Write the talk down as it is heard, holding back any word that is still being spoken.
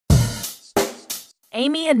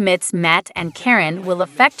Amy admits Matt and Karen will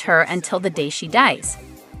affect her until the day she dies.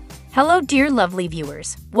 Hello dear lovely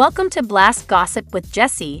viewers, welcome to Blast Gossip with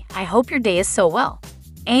Jessie. I hope your day is so well.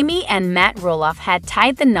 Amy and Matt Roloff had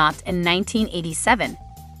tied the knot in 1987.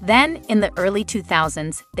 Then, in the early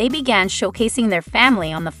 2000s, they began showcasing their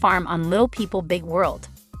family on the farm on Little People Big World.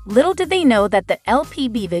 Little did they know that the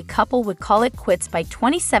LPBV couple would call it quits by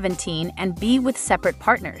 2017 and be with separate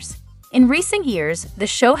partners. In recent years, the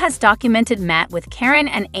show has documented Matt with Karen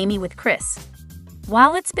and Amy with Chris.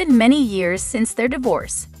 While it's been many years since their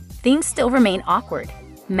divorce, things still remain awkward.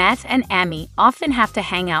 Matt and Amy often have to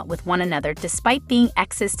hang out with one another despite being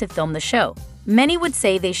exes to film the show. Many would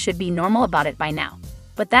say they should be normal about it by now,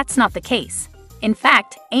 but that's not the case. In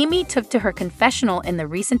fact, Amy took to her confessional in the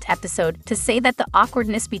recent episode to say that the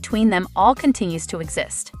awkwardness between them all continues to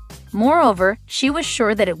exist. Moreover, she was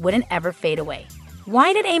sure that it wouldn't ever fade away.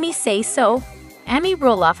 Why did Amy say so? Amy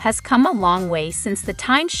Roloff has come a long way since the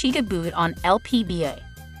time she debuted on LPBA.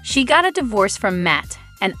 She got a divorce from Matt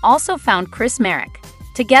and also found Chris Marek.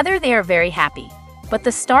 Together they are very happy, but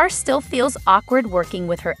the star still feels awkward working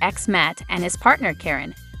with her ex Matt and his partner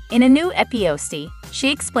Karen. In a new episode,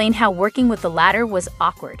 she explained how working with the latter was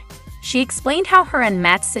awkward. She explained how her and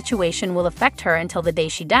Matt's situation will affect her until the day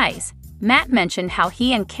she dies. Matt mentioned how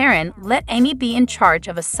he and Karen let Amy be in charge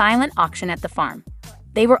of a silent auction at the farm.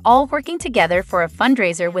 They were all working together for a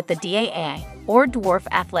fundraiser with the DAA, or Dwarf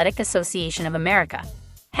Athletic Association of America.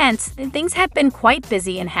 Hence, things had been quite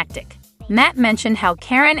busy and hectic. Matt mentioned how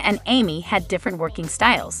Karen and Amy had different working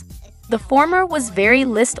styles. The former was very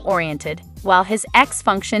list-oriented, while his ex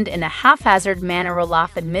functioned in a haphazard manner.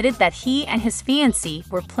 Roloff admitted that he and his fiancée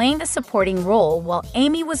were playing the supporting role while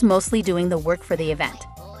Amy was mostly doing the work for the event.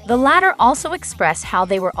 The latter also expressed how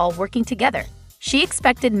they were all working together. She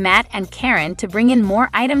expected Matt and Karen to bring in more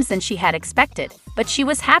items than she had expected, but she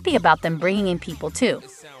was happy about them bringing in people too.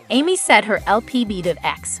 Amy said her LPBW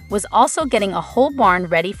ex was also getting a whole barn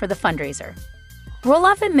ready for the fundraiser.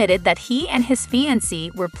 Roloff admitted that he and his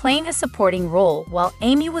fiancée were playing a supporting role while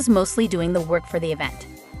Amy was mostly doing the work for the event.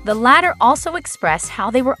 The latter also expressed how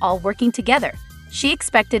they were all working together. She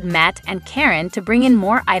expected Matt and Karen to bring in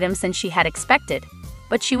more items than she had expected,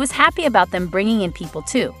 but she was happy about them bringing in people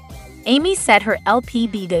too. Amy said her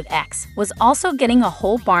LPBW ex was also getting a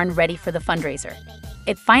whole barn ready for the fundraiser.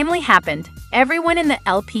 It finally happened. Everyone in the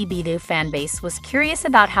LPBW fanbase was curious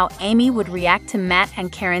about how Amy would react to Matt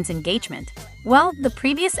and Karen's engagement. Well, the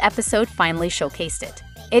previous episode finally showcased it.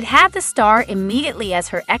 It had the star immediately as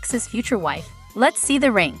her ex's future wife. Let's see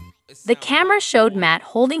the ring. The camera showed Matt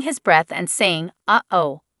holding his breath and saying,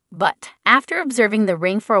 "Uh-oh." But after observing the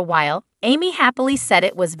ring for a while, Amy happily said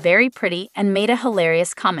it was very pretty and made a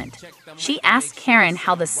hilarious comment. She asked Karen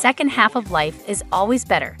how the second half of life is always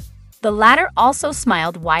better. The latter also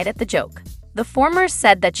smiled wide at the joke. The former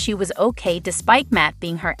said that she was okay despite Matt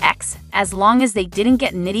being her ex, as long as they didn't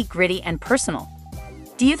get nitty-gritty and personal.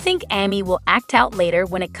 Do you think Amy will act out later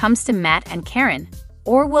when it comes to Matt and Karen?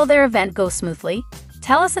 Or will their event go smoothly?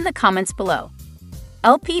 Tell us in the comments below.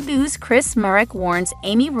 LPBW's Chris Marek warns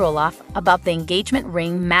Amy Roloff about the engagement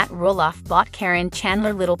ring Matt Roloff bought Karen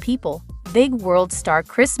Chandler. Little People Big World star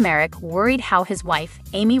Chris Marek worried how his wife,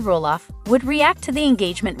 Amy Roloff, would react to the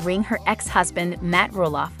engagement ring her ex-husband, Matt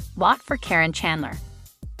Roloff, bought for Karen Chandler.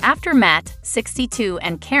 After Matt, 62,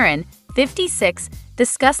 and Karen, 56,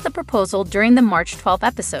 discussed the proposal during the March 12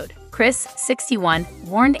 episode, Chris, 61,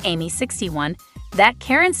 warned Amy, 61, that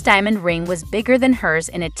Karen's diamond ring was bigger than hers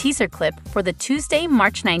in a teaser clip for the Tuesday,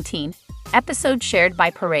 March 19 episode shared by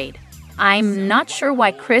Parade. "I'm not sure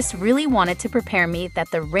why Chris really wanted to prepare me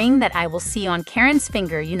that the ring that I will see on Karen's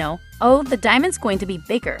finger, oh, the diamond's going to be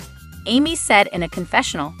bigger," Amy said in a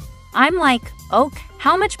confessional. "I'm like, oh,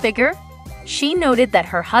 how much bigger?" She noted that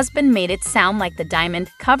her husband made it sound like the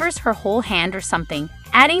diamond covers her whole hand or something,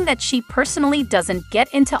 adding that she personally doesn't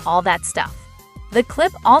get into all that stuff. The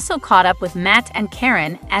clip also caught up with Matt and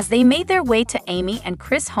Karen as they made their way to Amy and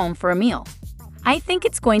Chris' home for a meal. "I think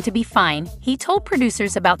it's going to be fine," he told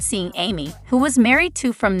producers about seeing Amy, who was married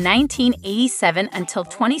to from 1987 until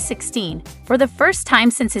 2016, for the first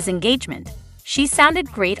time since his engagement. "She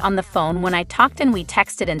sounded great on the phone when I talked and we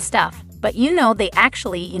texted and stuff, but they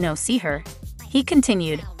actually, see her." He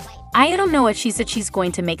continued, "I don't know if she said she's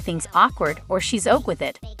going to make things awkward or she's okay with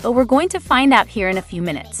it, but we're going to find out here in a few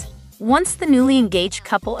minutes." Once the newly engaged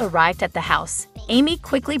couple arrived at the house, Amy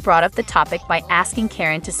quickly brought up the topic by asking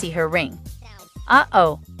Karen to see her ring.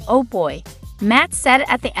 "Uh-oh, oh boy," Matt said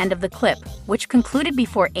at the end of the clip, which concluded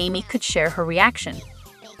before Amy could share her reaction.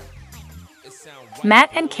 Matt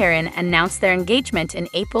and Karen announced their engagement in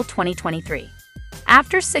April 2023.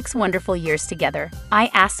 After 6 wonderful years together, I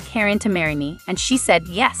asked Karen to marry me and she said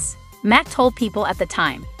yes, Matt told People at the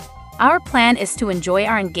time. Our plan is to enjoy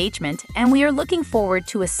our engagement and we are looking forward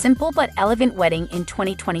to a simple but elegant wedding in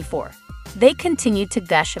 2024. They continued to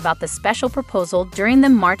gush about the special proposal during the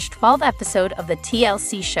March 12 episode of the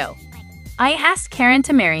TLC show. I asked Karen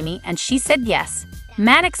to marry me and she said yes,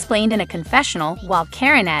 Matt explained in a confessional, while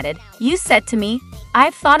Karen added, "You said to me,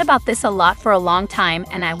 I've thought about this a lot for a long time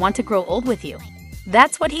and I want to grow old with you."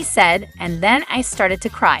 That's what he said, and then I started to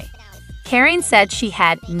cry. Karen said she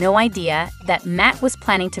had no idea that Matt was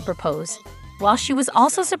planning to propose, while she was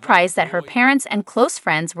also surprised that her parents and close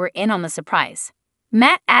friends were in on the surprise.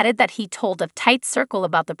 Matt added that he told a tight circle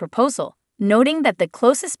about the proposal, noting that the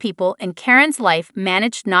closest people in Karen's life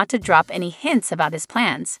managed not to drop any hints about his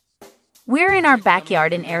plans. "We're in our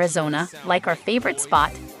backyard in Arizona, like our favorite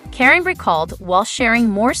spot," Karen recalled while sharing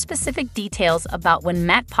more specific details about when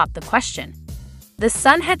Matt popped the question. The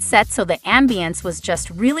sun had set, so the ambience was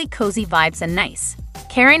just really cozy vibes and nice.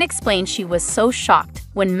 Karen explained she was so shocked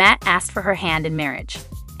when Matt asked for her hand in marriage.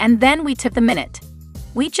 "And then we took the minute.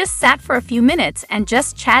 We just sat for a few minutes and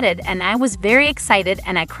just chatted and I was very excited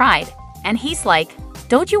and I cried. And he's like,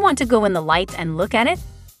 'Don't you want to go in the light and look at it?'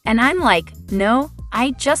 And I'm like, 'No,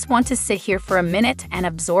 I just want to sit here for a minute and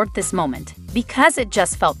absorb this moment,' because it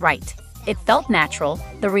just felt right. It felt natural,"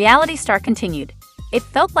 the reality star continued. "It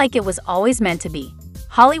felt like it was always meant to be."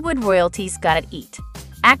 Hollywood royalties gotta eat.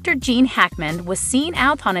 Actor Gene Hackman was seen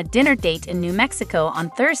out on a dinner date in New Mexico on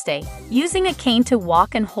Thursday, using a cane to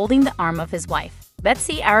walk and holding the arm of his wife,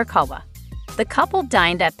 Betsy Arakawa. The couple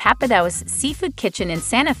dined at Papadow's Seafood Kitchen in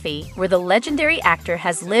Santa Fe, where the legendary actor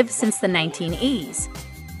has lived since the 1980s.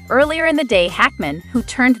 Earlier in the day, Hackman, who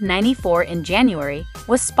turned 94 in January,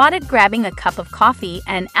 was spotted grabbing a cup of coffee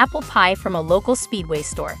and apple pie from a local Speedway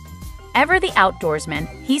store. Ever the outdoorsman,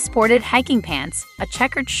 he sported hiking pants, a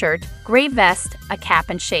checkered shirt, gray vest, a cap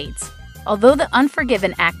and shades. Although the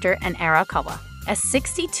Unforgiven actor and Arakawa, a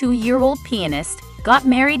 62-year-old pianist, got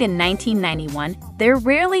married in 1991, they're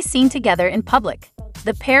rarely seen together in public.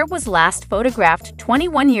 The pair was last photographed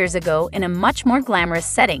 21 years ago in a much more glamorous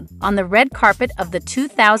setting, on the red carpet of the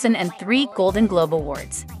 2003 Golden Globe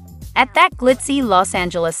Awards. At that glitzy Los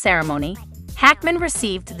Angeles ceremony, Hackman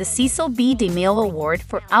received the Cecil B. DeMille Award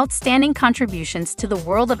for Outstanding Contributions to the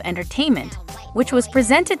World of Entertainment, which was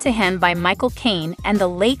presented to him by Michael Caine and the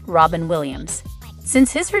late Robin Williams.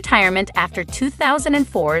 Since his retirement after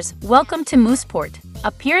 2004's Welcome to Mooseport,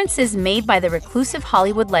 appearances made by the reclusive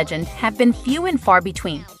Hollywood legend have been few and far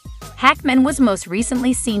between. Hackman was most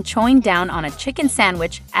recently seen chowing down on a chicken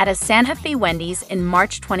sandwich at a Santa Fe Wendy's in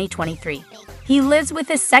March 2023. He lives with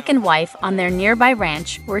his second wife on their nearby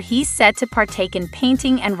ranch, where he's said to partake in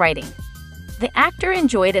painting and writing. The actor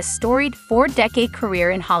enjoyed a storied 4-decade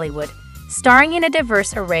career in Hollywood, starring in a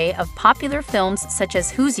diverse array of popular films such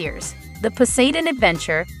as Hoosiers, The Poseidon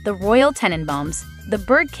Adventure, The Royal Tenenbaums, The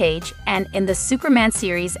Birdcage, and in the Superman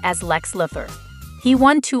series as Lex Luthor. He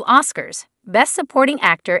won 2 Oscars, Best Supporting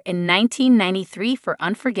Actor in 1993 for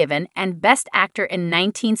Unforgiven and Best Actor in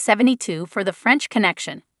 1972 for The French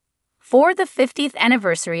Connection. For the 50th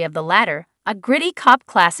anniversary of the latter, a gritty cop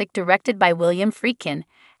classic directed by William Friedkin,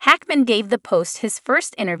 Hackman gave the Post his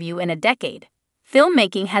first interview in a decade.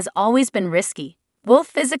 "Filmmaking has always been risky, both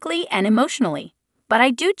physically and emotionally. But I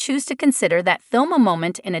do choose to consider that film a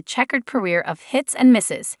moment in a checkered career of hits and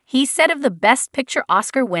misses," he said of the Best Picture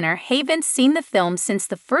Oscar winner. Haven't seen the film since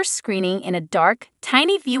the first screening in a dark,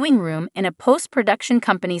 tiny viewing room in a post-production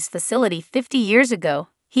company's facility 50 years ago,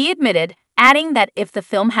 he admitted, adding that if the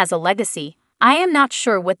film has a legacy, I am not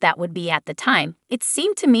sure what that would be at the time. "It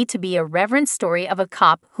seemed to me to be a reverent story of a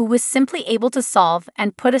cop who was simply able to solve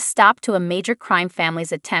and put a stop to a major crime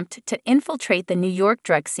family's attempt to infiltrate the New York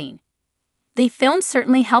drug scene. The film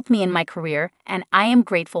certainly helped me in my career, and I am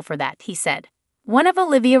grateful for that," he said. One of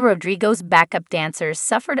Olivia Rodrigo's backup dancers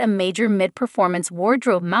suffered a major mid-performance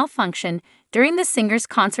wardrobe malfunction during the singer's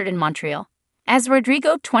concert in Montreal, as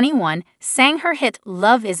Rodrigo, 21, sang her hit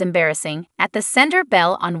 "Love is Embarrassing" at the Center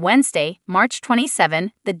Bell on Wednesday, March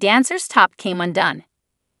 27. The dancer's top came undone.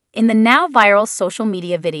 In the now viral social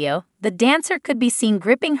media video, the dancer could be seen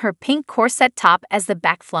gripping her pink corset top as the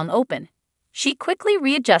back flung open. She quickly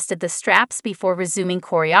readjusted the straps before resuming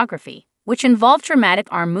choreography, which involved dramatic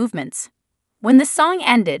arm movements. When the song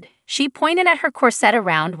ended, she pointed at her corset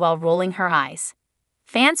around while rolling her eyes.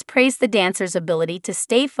 Fans praised the dancer's ability to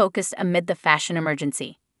stay focused amid the fashion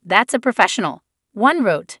emergency. "That's a professional," one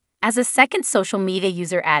wrote, as a second social media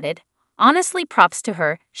user added, "Honestly, props to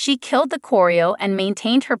her, she killed the choreo and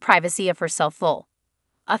maintained her privacy of herself full."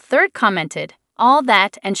 A third commented, "All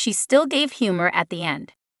that and she still gave humor at the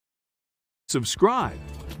end." Subscribe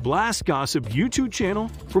Blast Gossip YouTube channel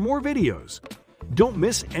for more videos. Don't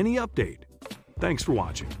miss any update. Thanks for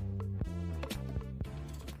watching.